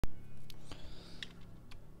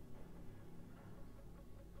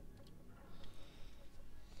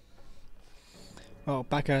Oh,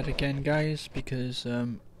 back at it again, guys, because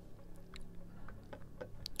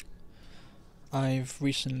I've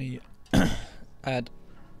recently had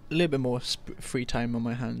a little bit more free time on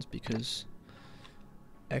my hands because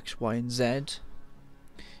X, Y, and Z,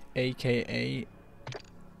 aka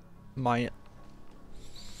my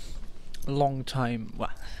long time. Well,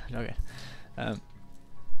 okay.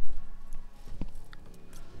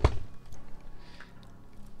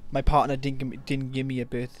 My partner didn't get me a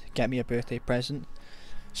birthday present,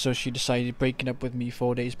 so she decided breaking up with me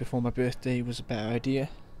 4 days before my birthday was a better idea.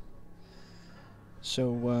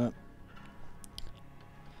 So,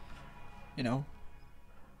 you know,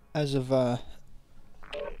 as of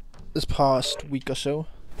this past week or so,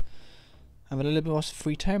 I'm having a little bit more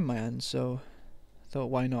free time on my hands, so I thought,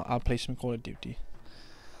 why not? I'll play some Call of Duty.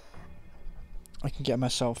 I can get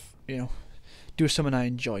myself, you know, do something I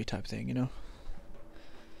enjoy type thing, you know.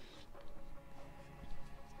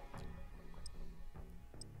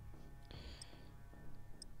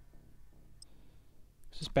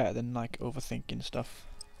 It's better than like overthinking stuff.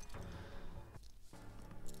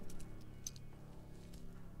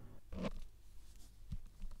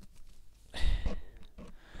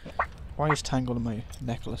 Why is tangled in my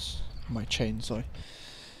necklace? My chain, sorry.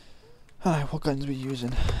 Alright, what guns are we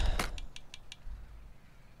using?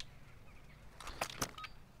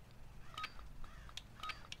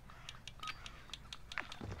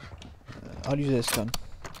 I'll use this gun.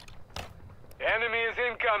 Enemy is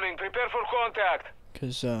incoming. Prepare for contact.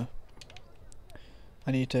 Because I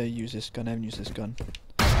need to use this gun. I haven't used this gun.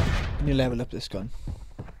 I need to level up this gun.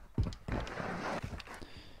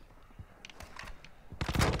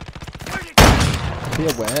 Be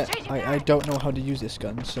aware, I don't know how to use this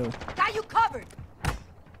gun, so. Got you covered.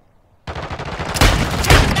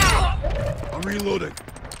 I'm reloading.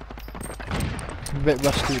 I'm a bit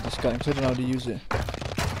rusty with this gun because I don't know how to use it.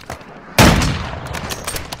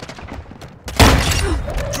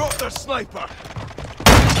 Drop the sniper.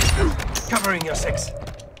 Covering your six.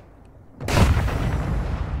 We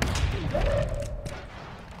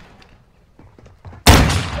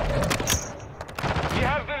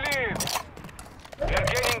have the lead. They're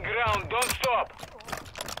gaining ground. Don't stop.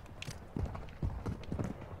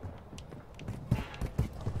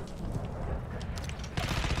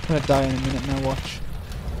 I'm gonna die in a minute now, watch.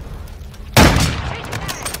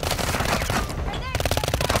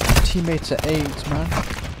 Teammates are AIDS, man. Be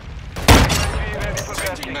ready for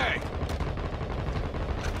batting.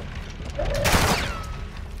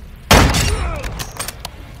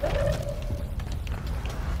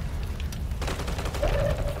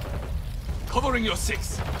 Covering your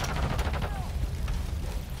six.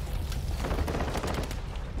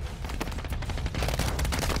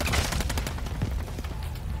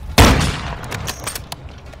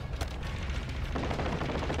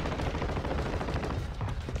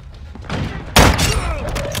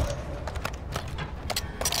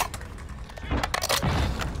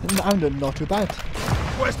 I'm doing not too bad.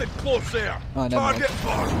 Requested close air. Oh, never mind. Target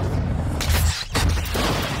marked.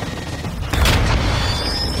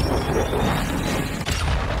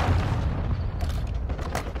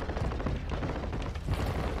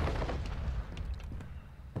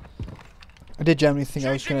 I did genuinely think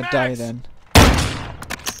I was gonna die then.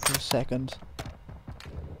 For a second.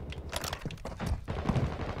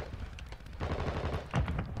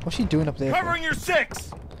 What's she doing up there? Covering your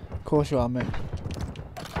six. Of course you are, mate.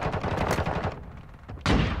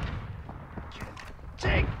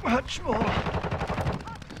 Take much more.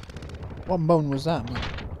 What moan was that, man?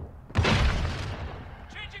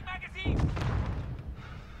 Changing magazine.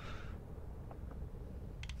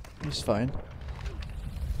 He's fine.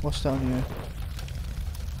 What's down here?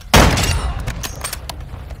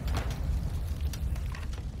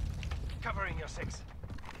 Covering your six.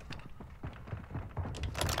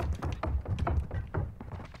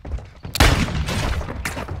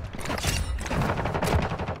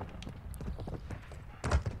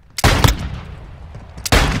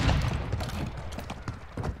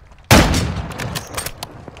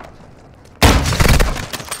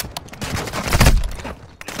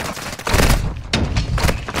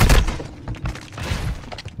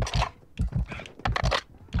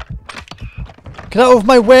 Get out of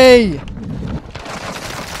my way!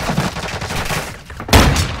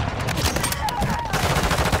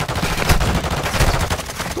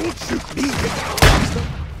 Don't shoot me.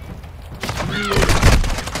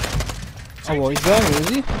 Oh, well, he's there, is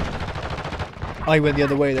he? I went the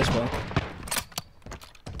other way this way.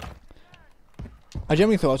 I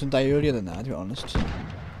generally thought I was gonna die earlier than that, to be honest.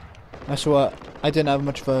 I saw I didn't have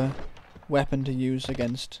much of a weapon to use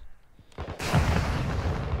against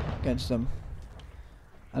them.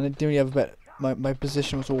 And I didn't really have my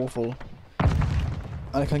position was awful,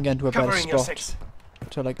 and I couldn't get into a better Covering your spot six.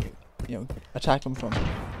 to, like, you know, attack them from.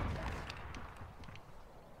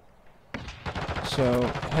 So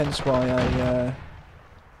hence why I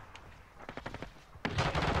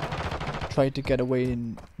tried to get away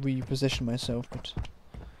and reposition myself, but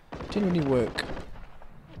it didn't really work.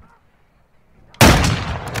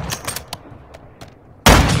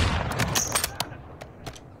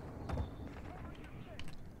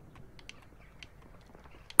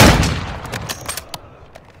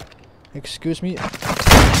 Excuse me,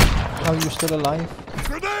 how are you still alive?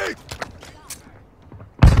 Grenade!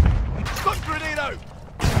 Stun grenade out!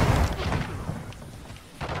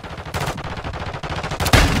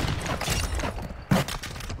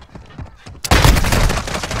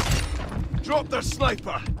 Drop their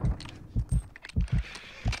sniper!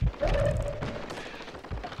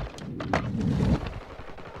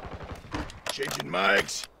 Changing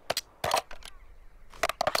mags!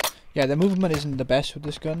 Yeah, the movement isn't the best with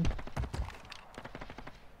this gun.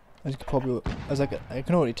 As you could probably, I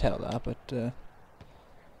can already tell that, but I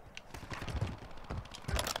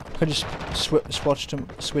could just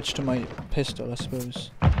switch to my pistol, I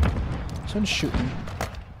suppose. Someone's shooting.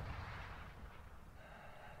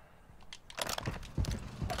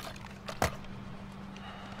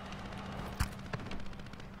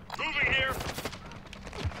 Moving here!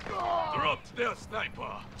 They're up to their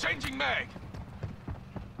sniper! Changing mag!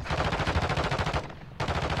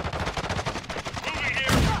 Moving here!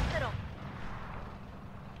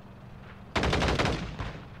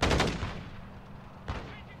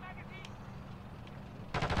 Changing mag!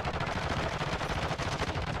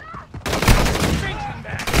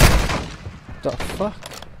 The fuck?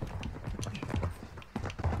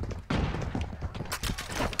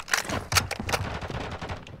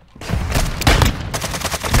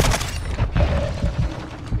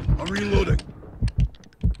 I'm reloading.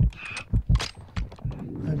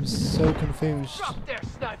 I'm so confused. Drop their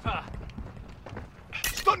sniper!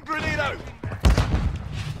 Stun grenade out!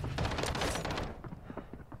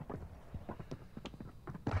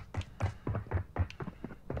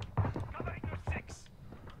 Covering your six!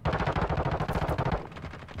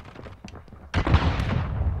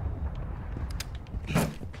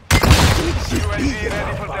 UAV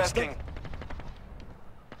ready for tasking.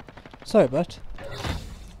 Sorry, but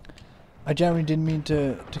I generally didn't mean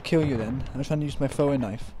to kill you then. I was trying to use my throwing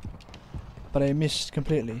knife, but I missed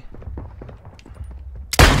completely.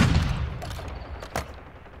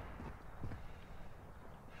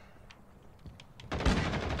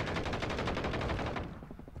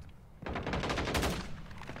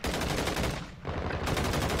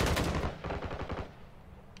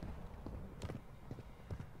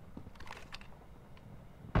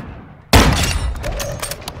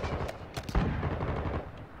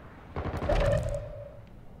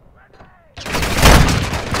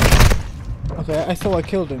 Okay, I thought I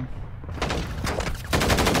killed him.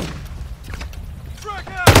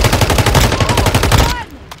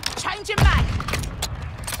 Changing back.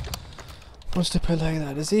 Wants to play like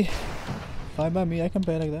that, is he? Fine by me, I can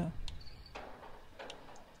play like that.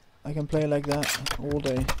 I can play like that all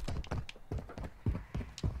day.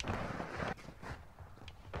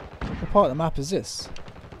 What part of the map is this?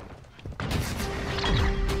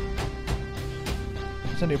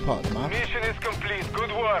 It's a new part of the map. Mission is complete.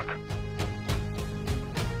 Good work.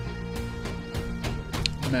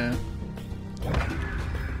 No.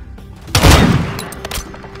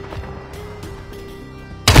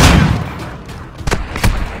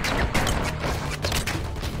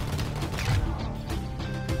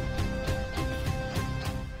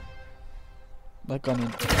 That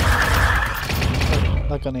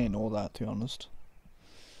gun ain't all that, to be honest.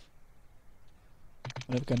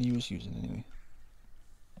 Whatever gun he was using, anyway.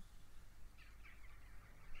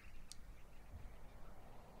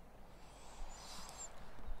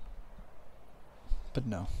 But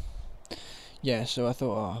no. Yeah, so I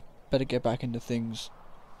thought, oh, better get back into things,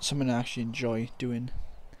 something I actually enjoy doing.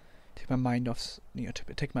 Take my mind off, you know,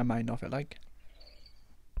 take my mind off it, like.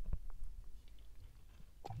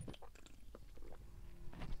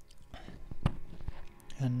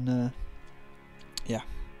 And yeah.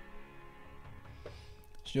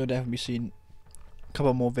 So you'll definitely be seeing a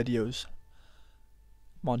couple more videos,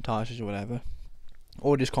 montages or whatever,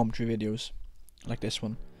 or just commentary videos like this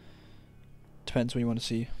one. Depends what you want to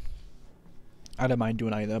see. I don't mind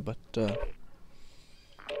doing either, but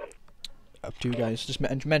up to you guys. Just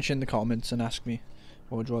mention in the comments and ask me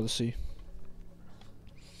what would you rather see.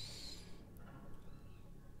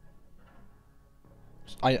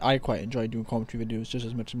 I quite enjoy doing commentary videos just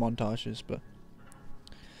as much as montages, but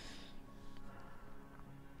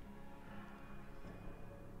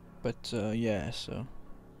But yeah, so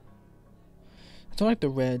I don't like the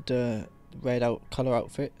red color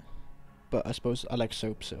outfit, but I suppose I like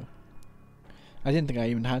soap, so I didn't think I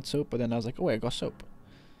even had soap, but then I was like, oh wait, I got soap,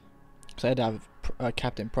 because I had to have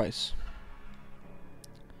Captain Price.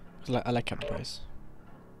 Cause I like Captain Price.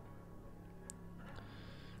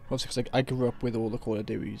 Obviously, because I grew up with all the Call of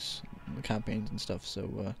Duties, the campaigns and stuff,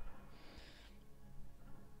 so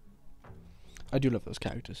I do love those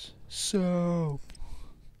characters. So,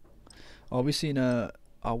 oh, we seen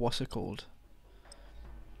what's it called?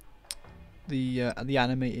 The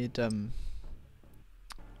animated the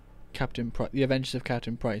Adventures of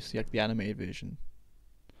Captain Price, the animated version.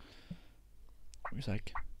 It was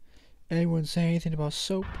like, anyone say anything about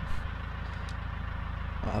soap?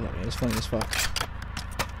 Oh, look, it's funny as fuck.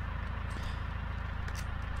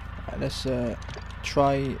 Alright, let's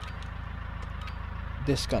try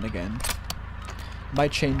this gun again.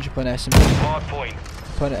 Might change up an SMG. Hard point.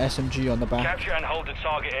 Put an SMG on the back. Capture and hold the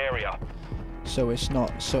target area. So it's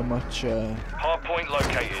not so much. Hard point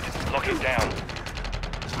located. Lock it down.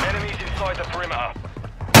 Enemies inside the perimeter.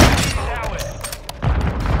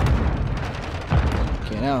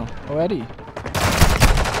 Okay, now already,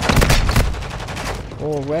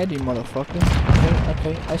 motherfucker.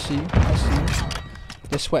 Okay, I see you.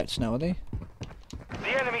 They're sweats now, are they?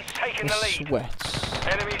 The enemy's taking the lead. Sweats.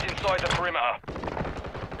 Enemies inside the perimeter.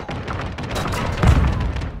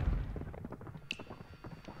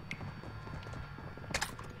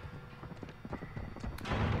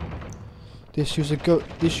 This used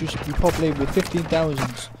to be populated with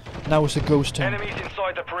 15,000. Now it's a ghost town. Enemies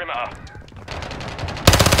inside the perimeter.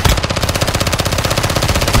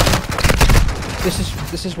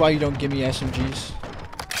 This is why you don't give me SMGs.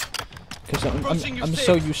 Because I'm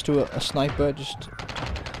so used to a sniper. Just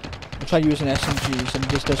I try using SMGs and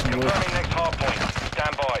this doesn't work. Confirming next hard point.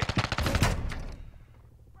 Stand by.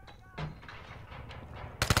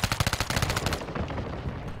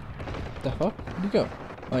 The fuck? Where'd you go?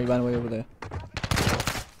 Oh, you ran away over there.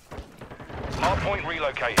 Hard point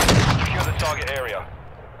relocated. Secure the target area.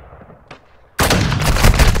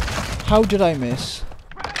 How did I miss?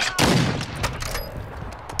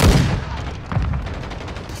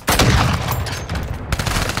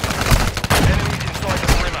 Enemies inside the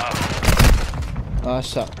perimeter. Ah,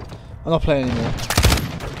 suck. I'm not playing anymore.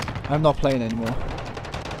 I'm not playing anymore.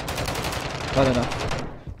 Bad enough.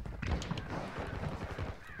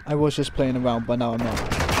 I was just playing around, but now I'm not.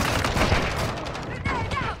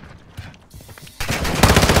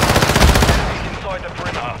 Inside the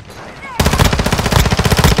perimeter.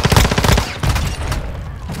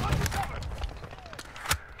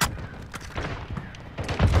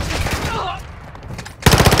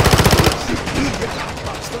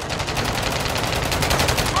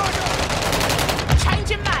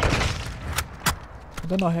 Changing mag. I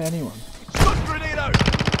don't know how anyone. Stun grenade out!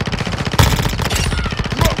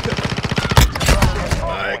 Drop them!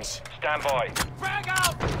 Thanks. Stand by. Frag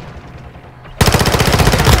out!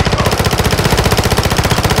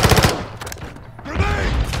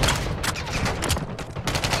 Grenade!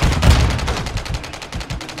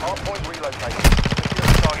 Hard point relocated. Secure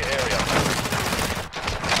the target area.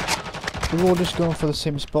 We're all just going for the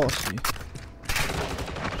same spot, see?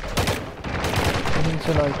 I need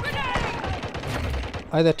to like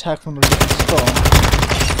either attack from a different spot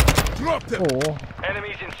Drop them! or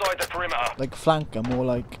Enemies inside the perimeter. like flank them or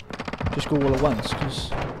like just go all at once.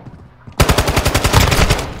 Cause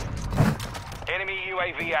Enemy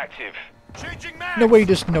UAV active. Changing mag! no way you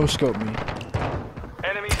just no scope me.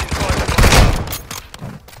 Enemies inside the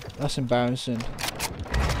perimeter. That's embarrassing.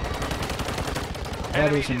 That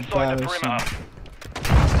Enemies is inside the embarrassing. perimeter.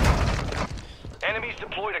 Enemies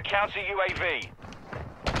deployed a counter UAV.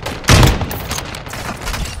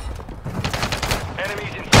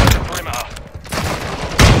 Enemies inside the perimeter.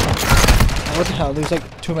 What the hell? There's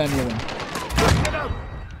like too many of them. Get out!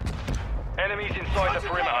 Enemies inside the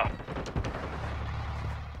perimeter.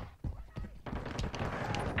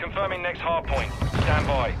 Confirming next hard point. Stand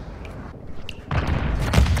by.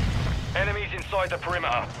 Enemies inside the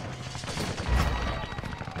perimeter.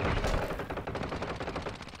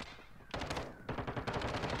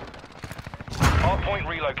 Hard point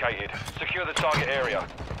relocated. Secure the target area.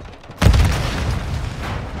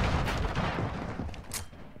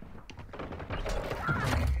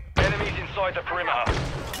 Enemies inside the perimeter.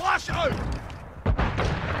 Flash out!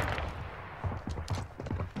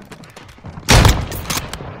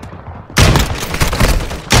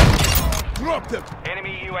 Drop them!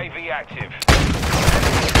 Enemy UAV active.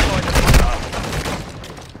 Enemies inside the perimeter.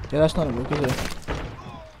 Yeah, that's not a work, is it?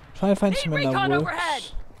 Try to find something that recon works. overhead.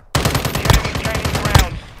 The enemy's gaining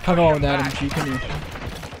ground. Come on, Push them Adam back. G, can you?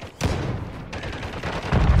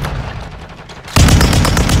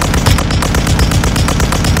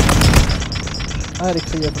 I had a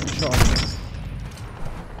clear from the shot.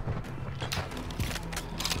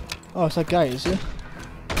 Oh, it's that guy, is it?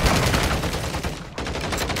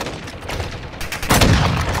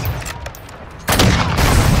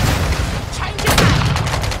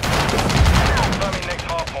 Confirming next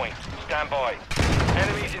hard point. Stand by.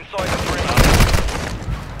 Enemies inside the perimeter.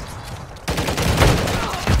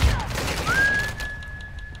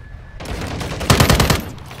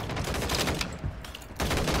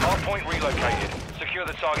 Hard point relocated. Secure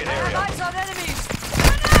the target area. Lights on enemies!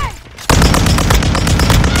 Grenade!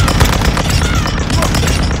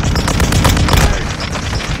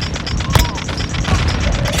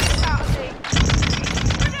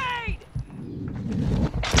 Grenade!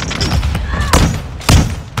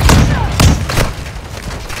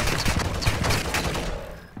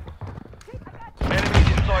 Enemies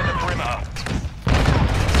inside the perimeter.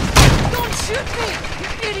 Don't shoot me, you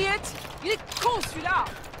idiot! Il est con celui-là!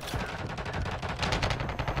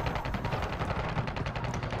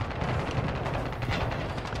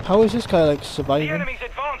 How is this guy like The surviving? enemy's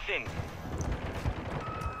advancing.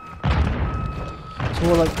 So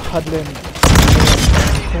we're like huddling.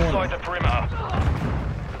 Inside the perimeter.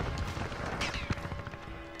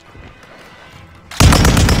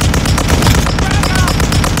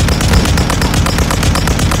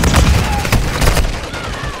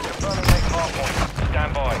 Confirming next hard point.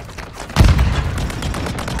 Stand by.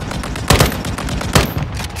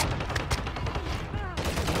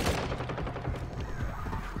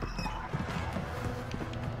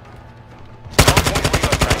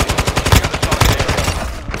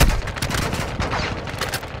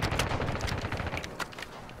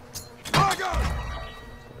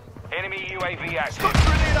 Enemy UAV active.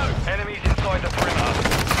 Enemies inside the perimeter.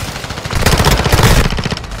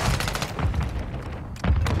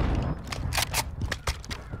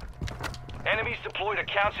 Enemies deployed a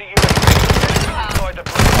counter UAV. Enemies inside the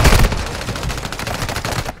perimeter.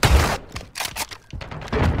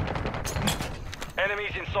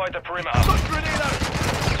 Enemies inside the perimeter.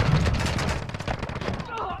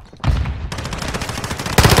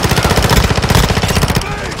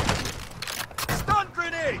 Stun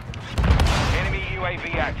grenade! Enemy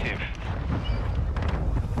UAV active.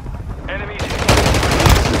 Enemies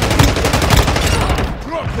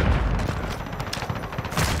Drop them!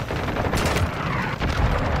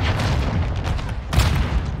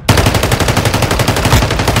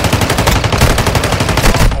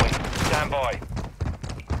 point. Stand by.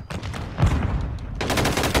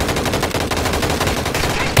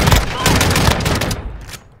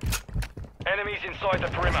 Enemies inside the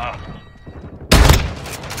perimeter.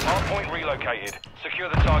 Hard point relocated. Secure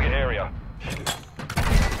the target area.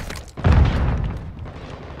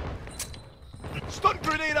 Stun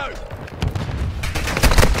grenade out!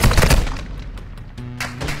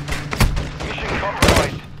 Mission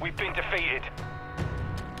compromised. We've been defeated.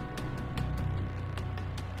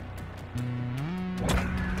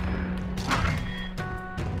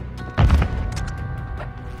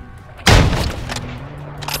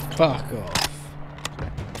 Fuck off.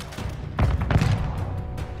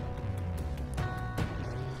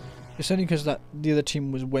 It's only because that the other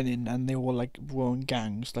team was winning and they were like were in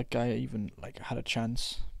gangs. Like I even like had a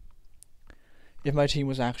chance. If my team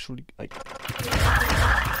was actually like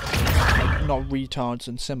not retards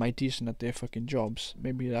and semi decent at their fucking jobs,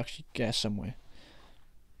 maybe they'd actually get somewhere.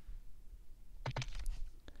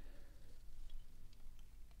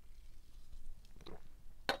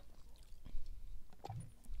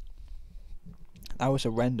 That was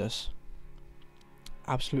horrendous.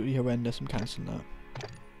 Absolutely horrendous. I'm cancelling that.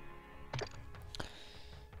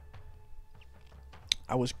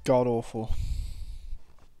 I was god awful.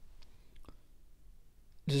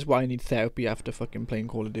 This is why I need therapy after fucking playing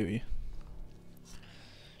Call of Duty.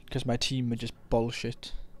 Because my team are just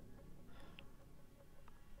bullshit.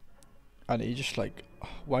 And it's just like,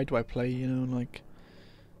 why do I play, you know, like...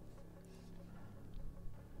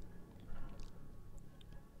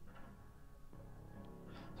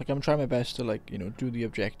 Like, I'm trying my best to, like, you know, do the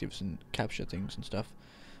objectives and capture things and stuff.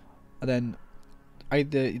 And then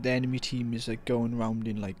either the enemy team is like going around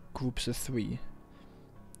in like groups of 3,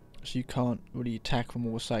 so you can't really attack from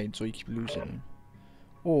all sides, or you keep losing,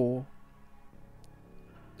 or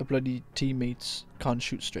the bloody teammates can't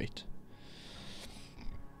shoot straight.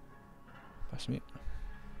 That's me.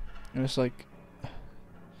 And it's like,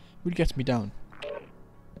 really gets me down.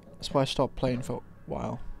 That's why I stopped playing for a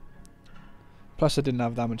while. Plus I didn't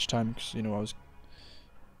have that much time because, you know,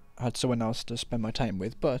 I had someone else to spend my time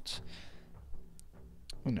with, but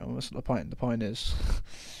you know, that's the point. The point is,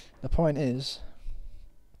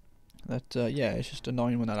 that yeah, it's just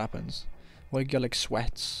annoying when that happens. When you get like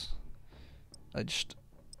sweats, I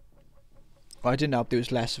didn't help. There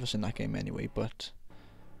was less of us in that game anyway, but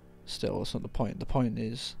still, that's not the point. The point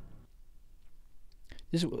is,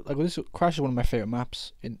 this Crash is one of my favorite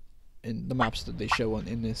maps in the maps that they show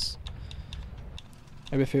in this.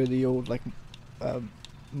 I prefer the old like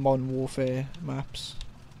Modern Warfare maps,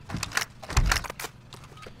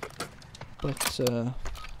 but you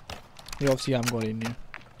obviously haven't got any new.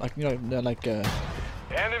 Like, you know, they're like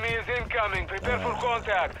Enemy is incoming. Prepare for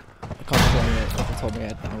contact. I can't tell you off the top of my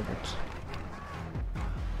head now, but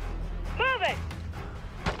Move it!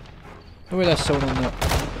 no way that's someone on that.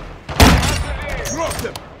 Drop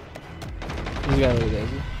them! He's got over there, is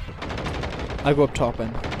he? I go up top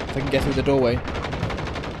and if I can get through the doorway.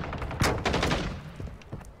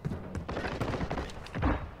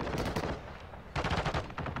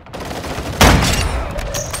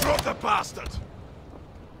 Drop the bastard!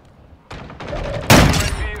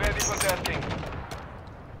 UAV ready for testing.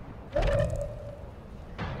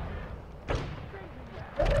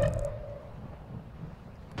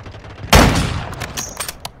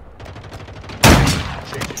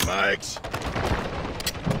 Changing mics.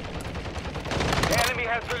 Enemy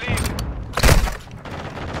has released.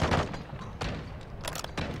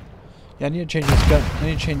 Yeah, I need to change this gun. I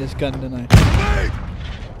need to change this gun, don't I? Hey!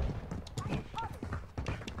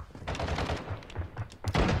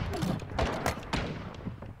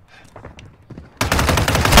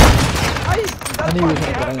 I knew he was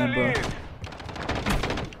gonna get in, bro.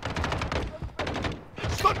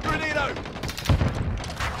 Stun grenade out!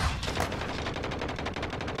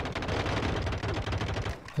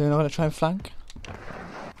 They're not gonna try and flank.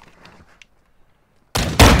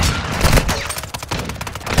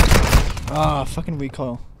 Ah, fucking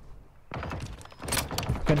recoil.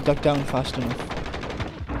 Couldn't duck down fast enough.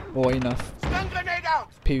 Or enough. Stun grenade out!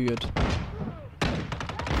 Period.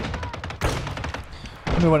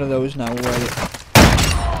 I'm in one of those now where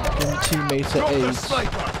giving teammates at Drop the AIDS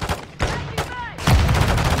sniper!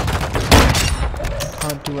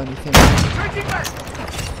 can't do anything. Changing back!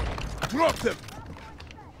 Drop them!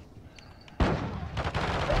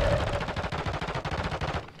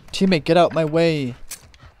 Teammate, get out my way.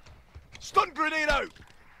 Stun grenade out!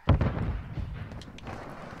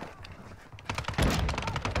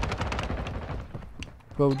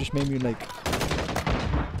 Bro just made me like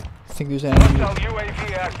think there's an enemy. Hostile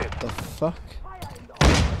UAV active. The fuck?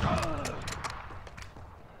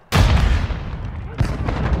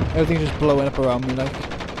 Everything's just blowing up around me like.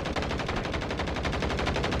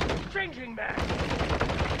 Changing back!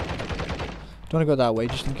 Don't wanna go that way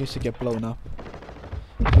just in case they get blown up.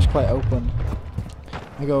 It's quite open.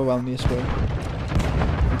 I go around this way.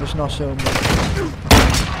 There's not so much.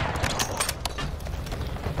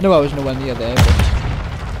 I know I was nowhere near there, but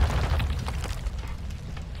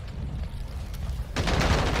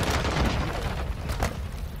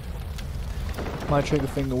my trigger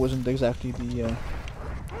finger wasn't exactly the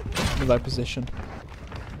right position.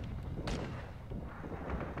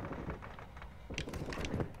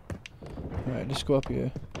 Alright, let's go up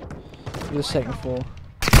here. To the second floor.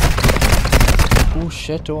 Oh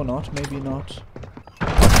shit, or not, maybe not.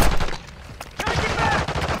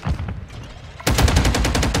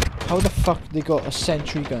 How the fuck they got a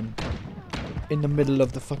sentry gun in the middle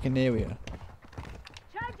of the fucking area?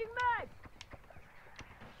 Charging mag!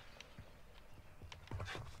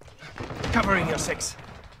 Covering your six.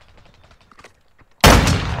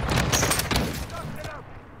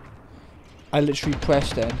 I literally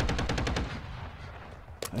pressed it.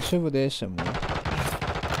 It's over there somewhere.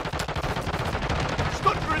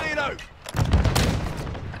 Stun grenade out!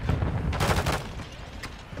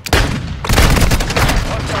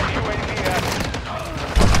 Hostile UAV active.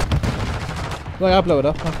 Like, I'll blow it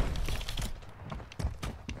up, huh?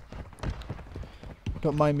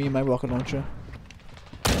 Don't mind me and my rocket launcher.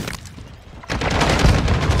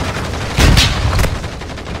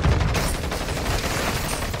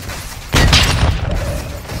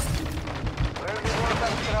 Friendly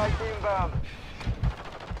contact strike inbound.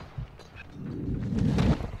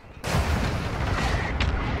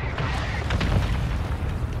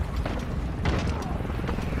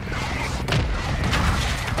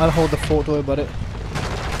 I'll hold the fort, don't worry about it.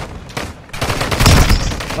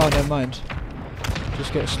 Oh, never mind.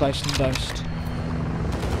 Just get sliced and diced.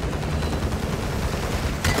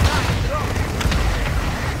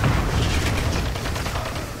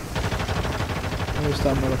 Where's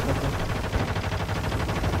that motherfucker?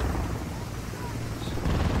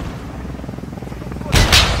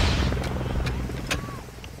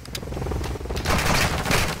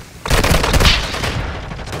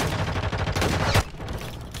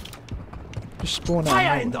 Just spawn out.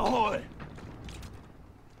 Fire in the hole!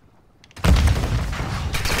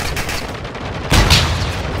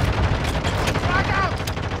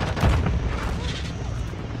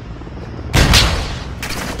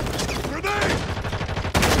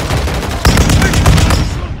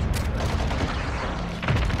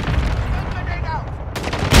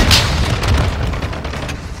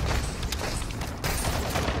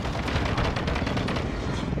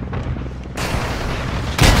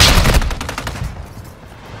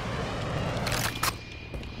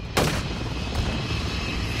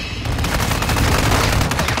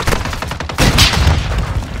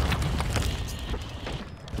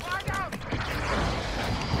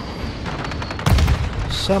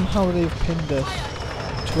 Somehow they've pinned us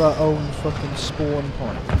to our own fucking spawn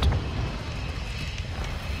point.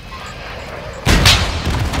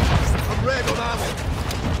 I'm red on ammo.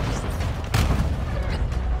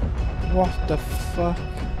 What the fuck?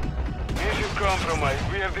 Mission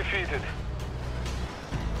compromised. We have defeated.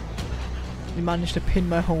 You managed to pin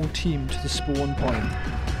my whole team to the spawn point.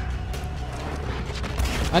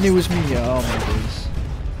 And it was me, oh my days.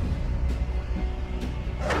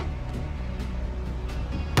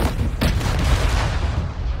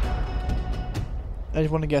 I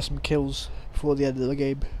just want to get some kills before the end of the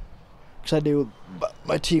game. Because I knew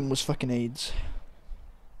my team was fucking AIDS.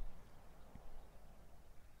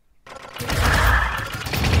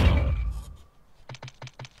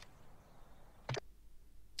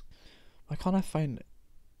 Why can't I find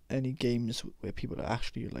any games where people are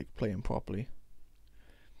actually like playing properly?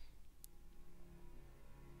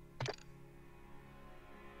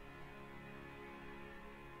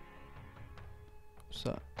 What's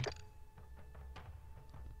that?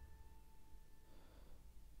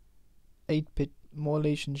 8-bit, more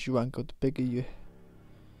lesions you rank up, the bigger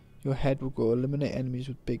your head will grow. Eliminate enemies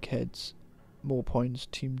with big heads. More points,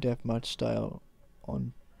 team deathmatch style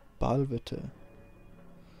on Balvita.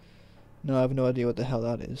 No, I have no idea what the hell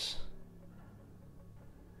that is.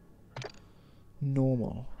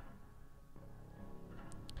 Normal.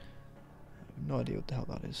 I have no idea what the hell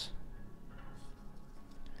that is.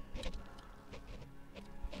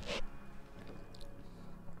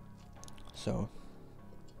 So,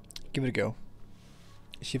 give it a go.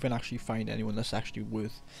 See if I can actually find anyone that's actually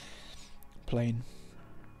worth playing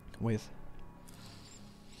with.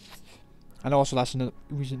 And also that's another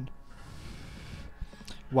reason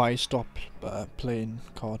why I stopped playing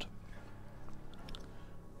COD.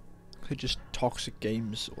 They're just toxic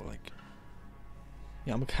games, or like,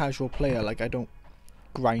 yeah, I'm a casual player, like I don't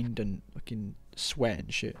grind and fucking sweat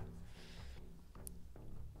and shit.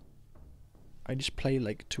 I just play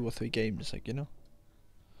like 2 or 3 games, like, you know.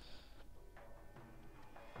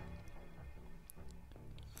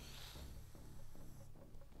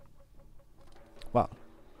 Well,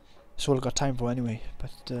 that's all I got time for anyway,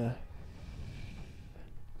 but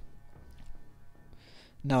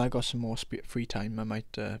now I got some more free time, I might,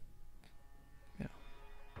 you know,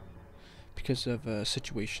 because of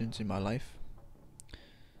situations in my life.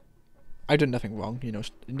 I've done nothing wrong, you know,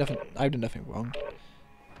 I've done nothing wrong,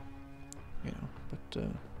 you know, but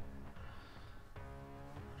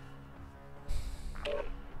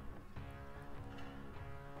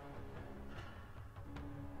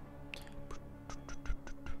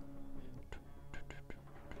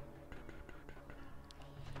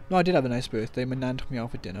no, I did have a nice birthday. My nan took me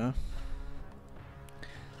out for dinner,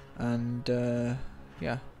 and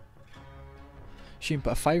yeah, she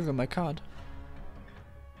put a $5 on my card.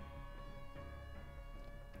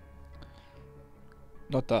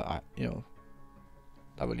 Not that you know,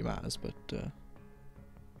 that really matters, but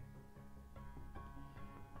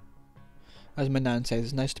as my nan says,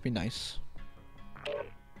 it's nice to be nice,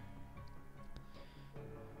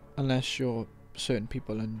 unless you're certain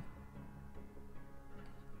people and.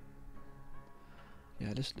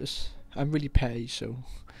 Yeah, this I'm really petty, so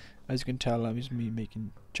as you can tell, that was me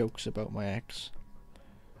making jokes about my ex.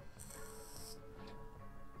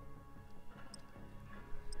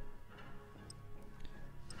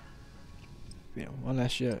 You know,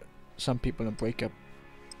 unless you're some people and break up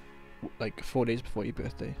like 4 days before your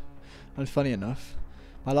birthday. And funny enough,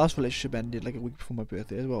 my last relationship ended like a week before my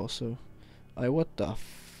birthday as well. So, what the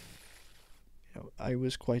you know, I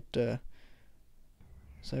was quite it's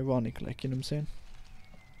ironic, like, you know what I'm saying.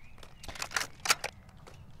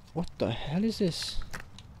 What the hell is this?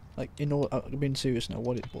 Like, you know, I'm being serious now.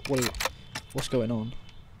 What's going on?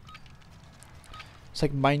 It's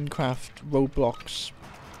like Minecraft, Roblox,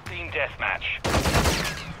 Team deathmatch.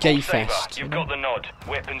 Gay Saber, fest. you've got the nod.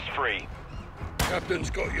 Weapons free. Captain's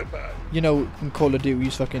got your back. You know, in Call of Duty,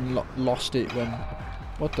 he's fucking lost it when.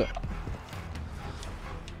 What the?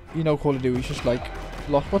 You know, Call of Duty, he's just like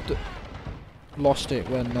lost it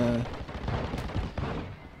when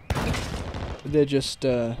they're just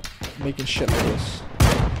making shit like this.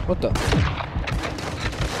 What the?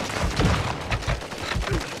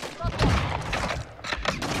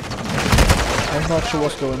 I'm not sure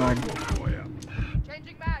what's going on.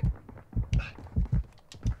 Changing mag.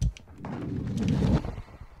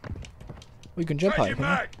 We can jump high, can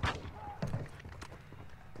we?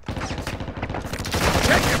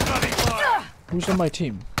 Who's on my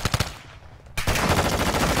team?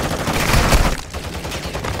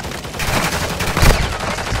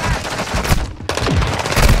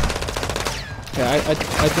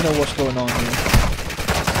 I don't know what's going on here.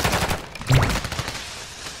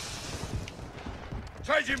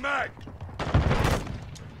 Changing mag.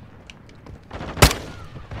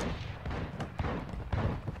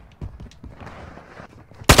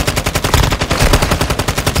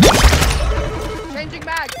 Changing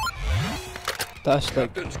mag. That's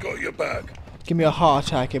like, Captain's got your back. give me a heart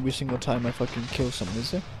attack every single time I fucking kill someone,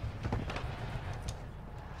 is it?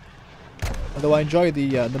 Although I enjoy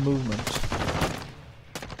the movement.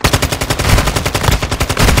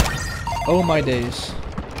 Oh my days.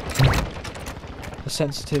 The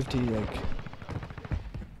sensitivity, like.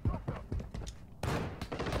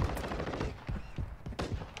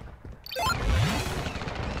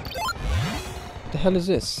 The hell is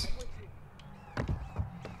this?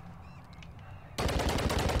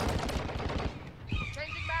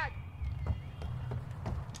 Changing mag.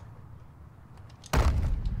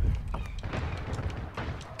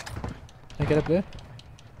 Can I get up there?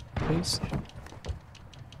 Please?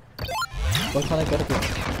 Why can't I get up there?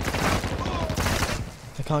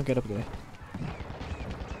 I can't get up there.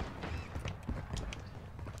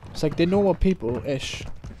 It's like they know what people-ish,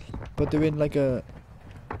 but they're in like a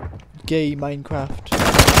gay Minecraft.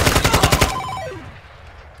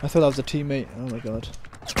 I thought that was a teammate. Oh my god.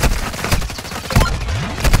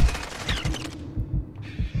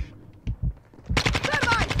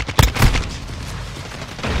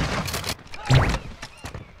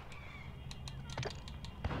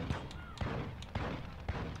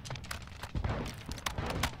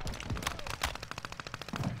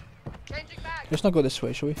 Changing mag. Let's not go this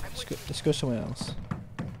way, shall we? Let's go somewhere else.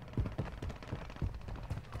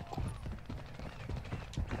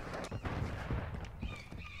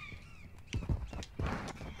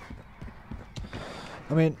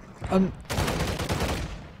 I mean, I'm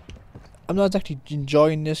not exactly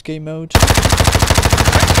enjoying this game mode.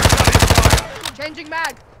 Changing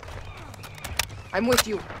mag. I'm with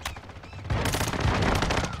you.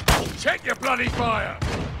 Check your bloody fire.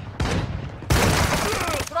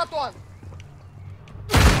 Front one.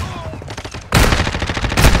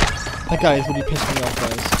 That guy is really pissing me off,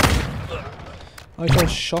 guys. Oh, he's got a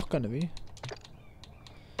shotgun at me.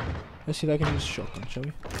 Let's see if I can use a shotgun, shall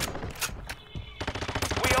we?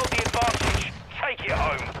 We hold the advantage. Take it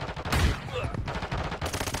home.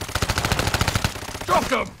 Drop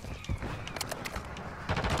them.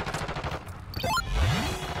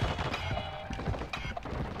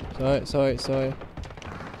 Sorry.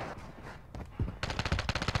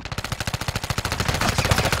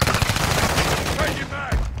 Changing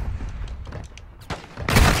mag.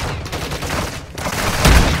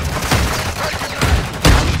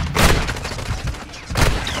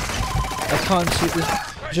 I can't see this.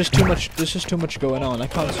 There's just too much. There's just too much going on. I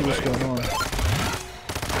can't see what's going on.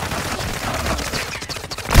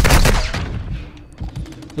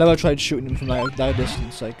 Never tried shooting him from that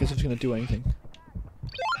distance, like, as if it's gonna do anything.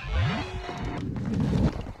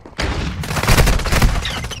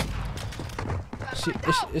 See,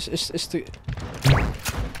 it's the.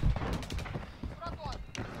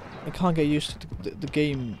 I can't get used to the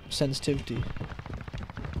game sensitivity.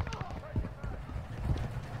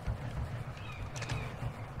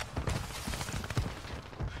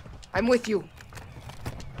 I'm with you.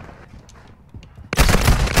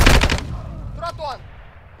 Front one.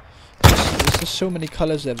 There's just so many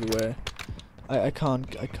colors everywhere. I can't.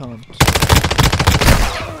 Come out.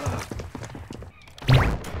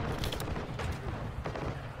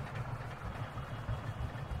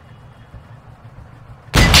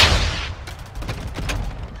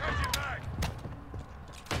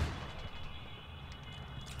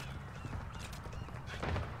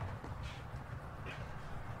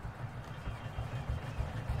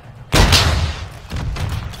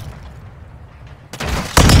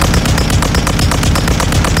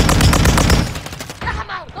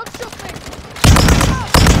 Don't shoot me.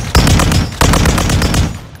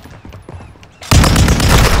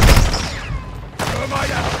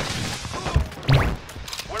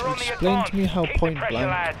 We're on the Explain advance. to me how Keep the point pressure, blank.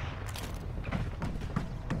 lads.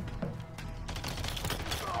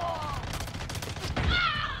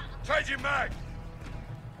 Changing mag.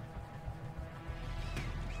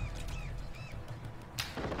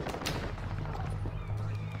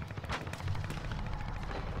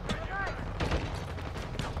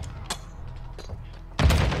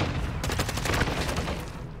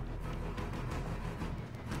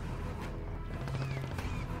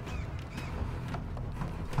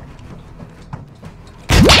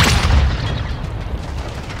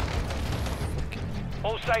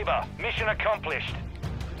 All Sabre, mission accomplished.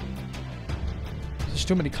 There's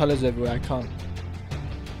too many colors everywhere. I can't.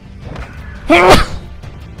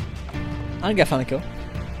 I can get Fanico.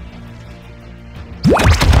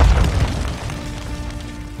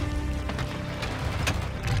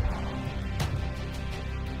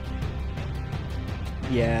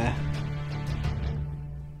 Yeah.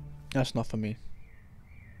 That's not for me.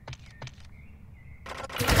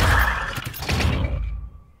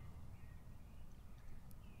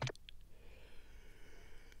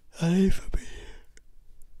 That ain't for me.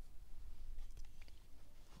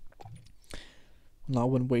 No, I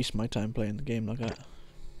wouldn't waste my time playing the game like that.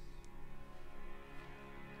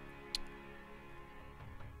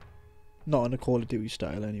 Not in a Call of Duty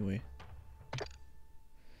style anyway.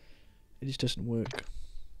 It just doesn't work.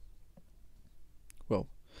 Well,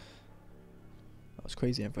 that was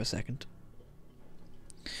crazy for a second.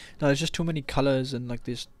 No, there's just too many colours and like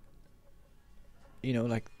this, you know,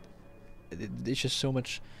 like there's just so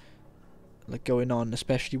much like going on,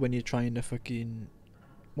 especially when you're trying to fucking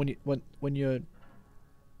when you're,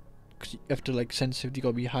 cause you have to like sensitivity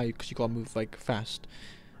gotta be high because you gotta move like fast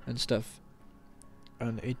and stuff,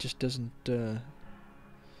 and it just doesn't.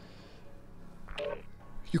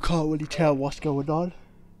 You can't really tell what's going on.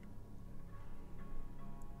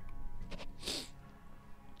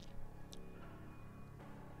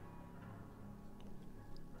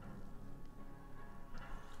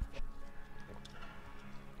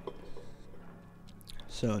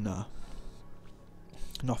 So nah,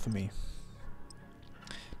 not for me.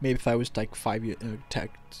 Maybe if I was like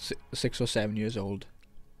 6 or 7 years old,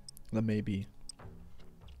 then maybe.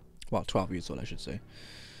 Well, 12 years old, I should say.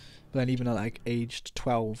 But then even at like aged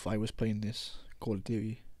 12, I was playing this Call of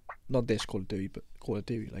Duty. Not this Call of Duty, but Call of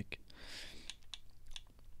Duty, like.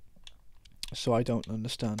 So I don't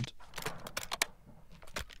understand.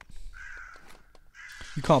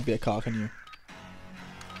 You can't be a car, can you?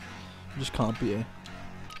 You just can't be a.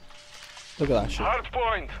 Look at that shit. Hard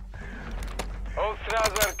point. Hold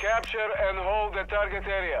Strasser, capture and hold the target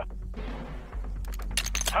area.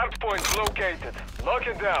 Hard point located. Lock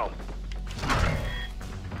it down.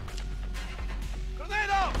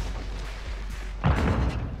 Tornado!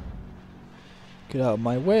 Get out of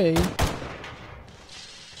my way.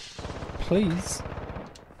 Please.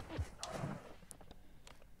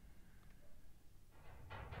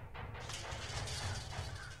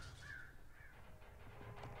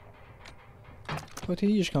 Where did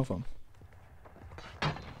he just come from?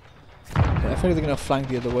 Yeah, I feel like they're gonna flank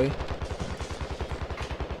the other way.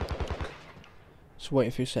 Just wait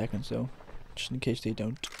a few seconds though, just in case they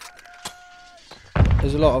don't.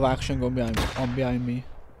 There's a lot of action going behind me.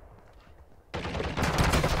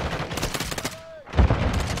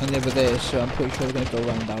 And they were there, so I'm pretty sure they're gonna go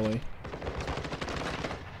around that way.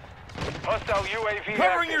 Hostile UAV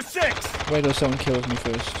Covering active. your six! Wait till someone kills me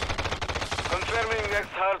first. Confirming next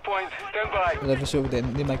hard point. Stand by. Well, if it's over there,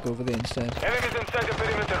 they might go over there instead. Enemies inside the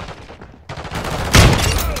perimeter.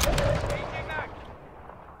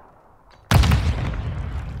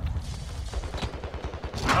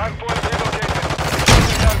 Hard point relocated.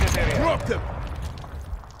 Target area. Drop them!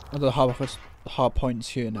 And the hard points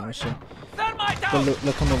here now, so Thermite they'll out!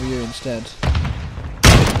 they'll come over here instead.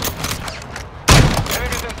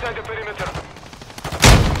 Enemies inside the perimeter.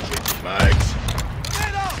 Mags!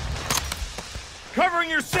 Covering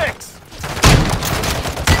your six!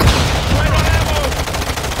 Right on ammo!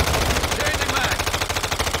 Changing mag!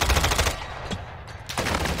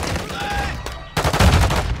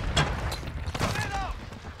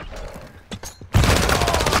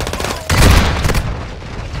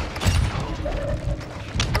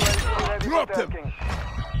 Drop them!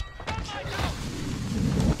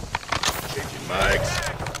 Changing mags!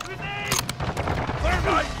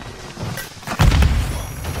 Thermite!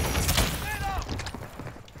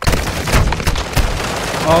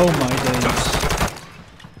 Oh my days.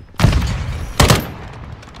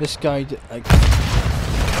 This guy, like...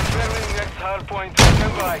 Confirming next hard point.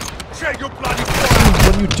 Stand by. Check your bloody fire!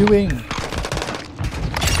 What are you doing?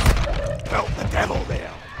 Help the devil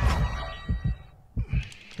there!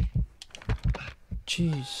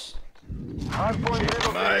 Jeez. Hard point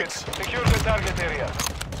relocated. Mags. Secure the target area.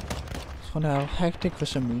 It's now hectic for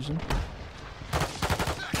some reason. I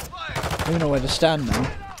don't even know where to stand now.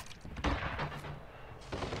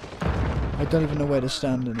 I don't even know where to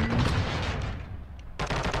stand anymore.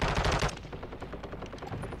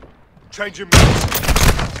 Change your mags!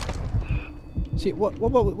 See, what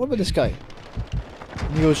about this guy?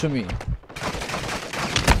 He goes for me.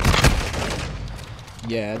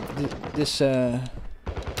 Yeah, this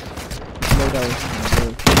loadout isn't gonna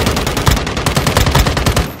work.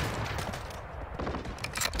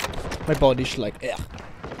 My body's like, ugh.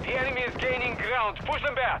 The enemy is gaining ground. Push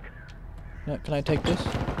them back. Yeah, can I take this?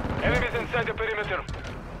 Enemies inside the perimeter.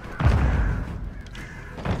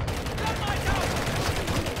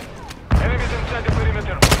 Enemies inside the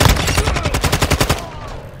perimeter.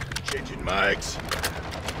 Changing mags!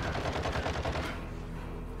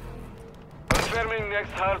 Confirming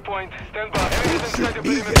next hard point. Stand by. Enemies inside the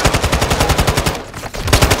perimeter.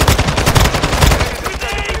 Enemies inside the perimeter.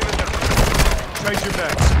 Change your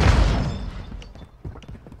backs.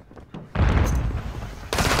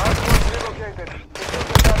 Hard point relocated. Secure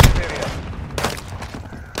the target area.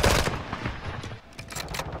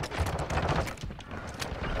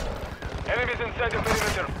 Enemies inside the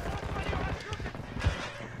perimeter.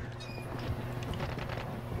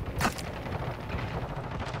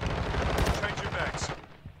 Change your backs.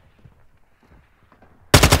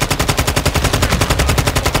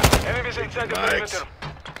 Enemies inside the perimeter.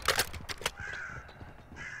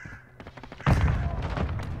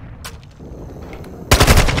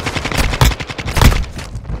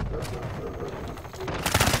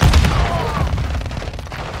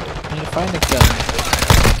 I need to find a gun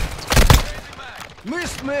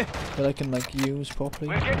Missed me! that I can like use properly.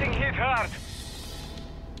 We're getting hit hard.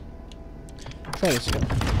 Try this gun.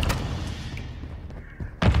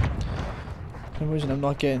 For some reason I'm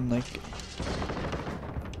not getting like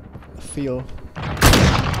a feel.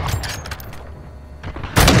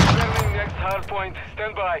 Confirming next hard point.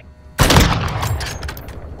 Stand by.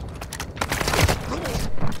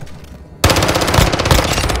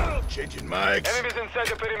 Changing mics. Enemies inside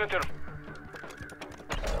the perimeter.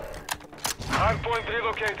 Hard point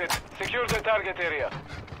relocated. Secure the target area.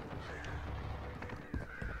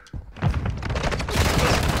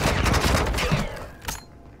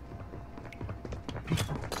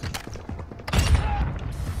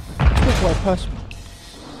 Look right past me.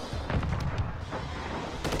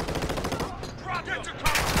 Get to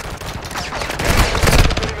cover!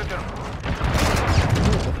 Perimeter.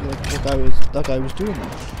 I feel like that guy was doing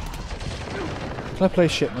that. Can I play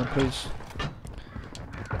shipment, please?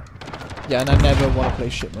 Yeah, and I never want to play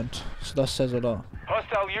shipment, so that says a lot.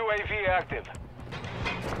 Hostile UAV active.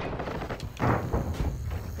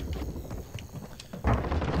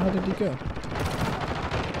 How did he go?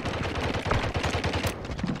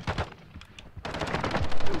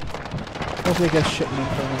 Hopefully I get shipment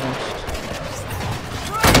on the next.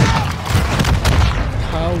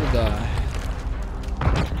 How the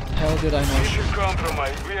hell did I not? Mission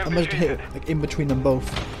compromised. We I have must hit defeated. like in between them both.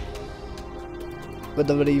 But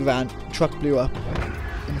the bloody truck blew up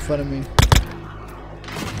in front of me.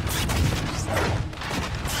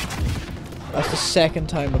 That's the second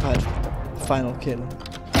time I've had final kill.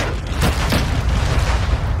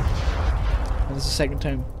 And it's the second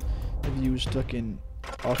time I've used fucking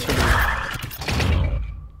artillery.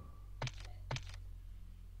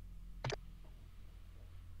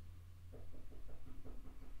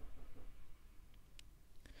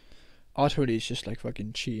 Artillery is just like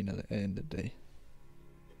fucking cheating at the end of the day.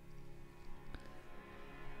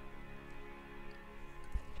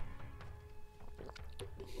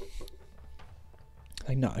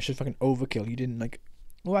 Like, no, it's just fucking overkill. You didn't like,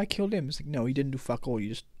 oh, I killed him. It's like, no, you didn't do fuck all. You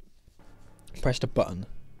just pressed a button.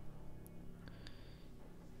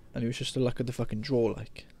 And it was just the luck of the fucking draw,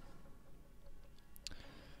 like.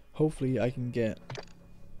 Hopefully I can get...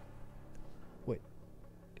 Wait.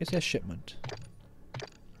 Is there shipment?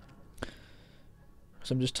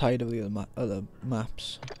 Because I'm just tired of the other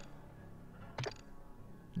maps.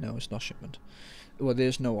 No, it's not shipment. Well,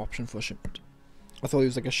 there's no option for shipment. I thought it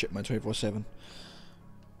was like a shipment 24/7.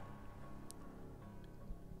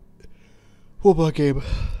 What about game?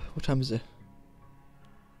 What time is it?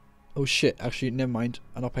 Oh shit, actually, never mind.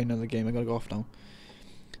 I'm not playing another game. I gotta go off now.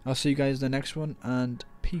 I'll see you guys in the next one, and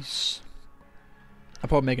peace. I'll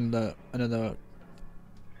probably make another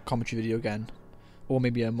commentary video again. Or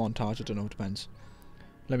maybe a montage, I don't know, it depends.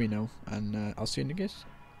 Let me know, and I'll see you in the guys.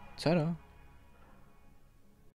 Ta-da.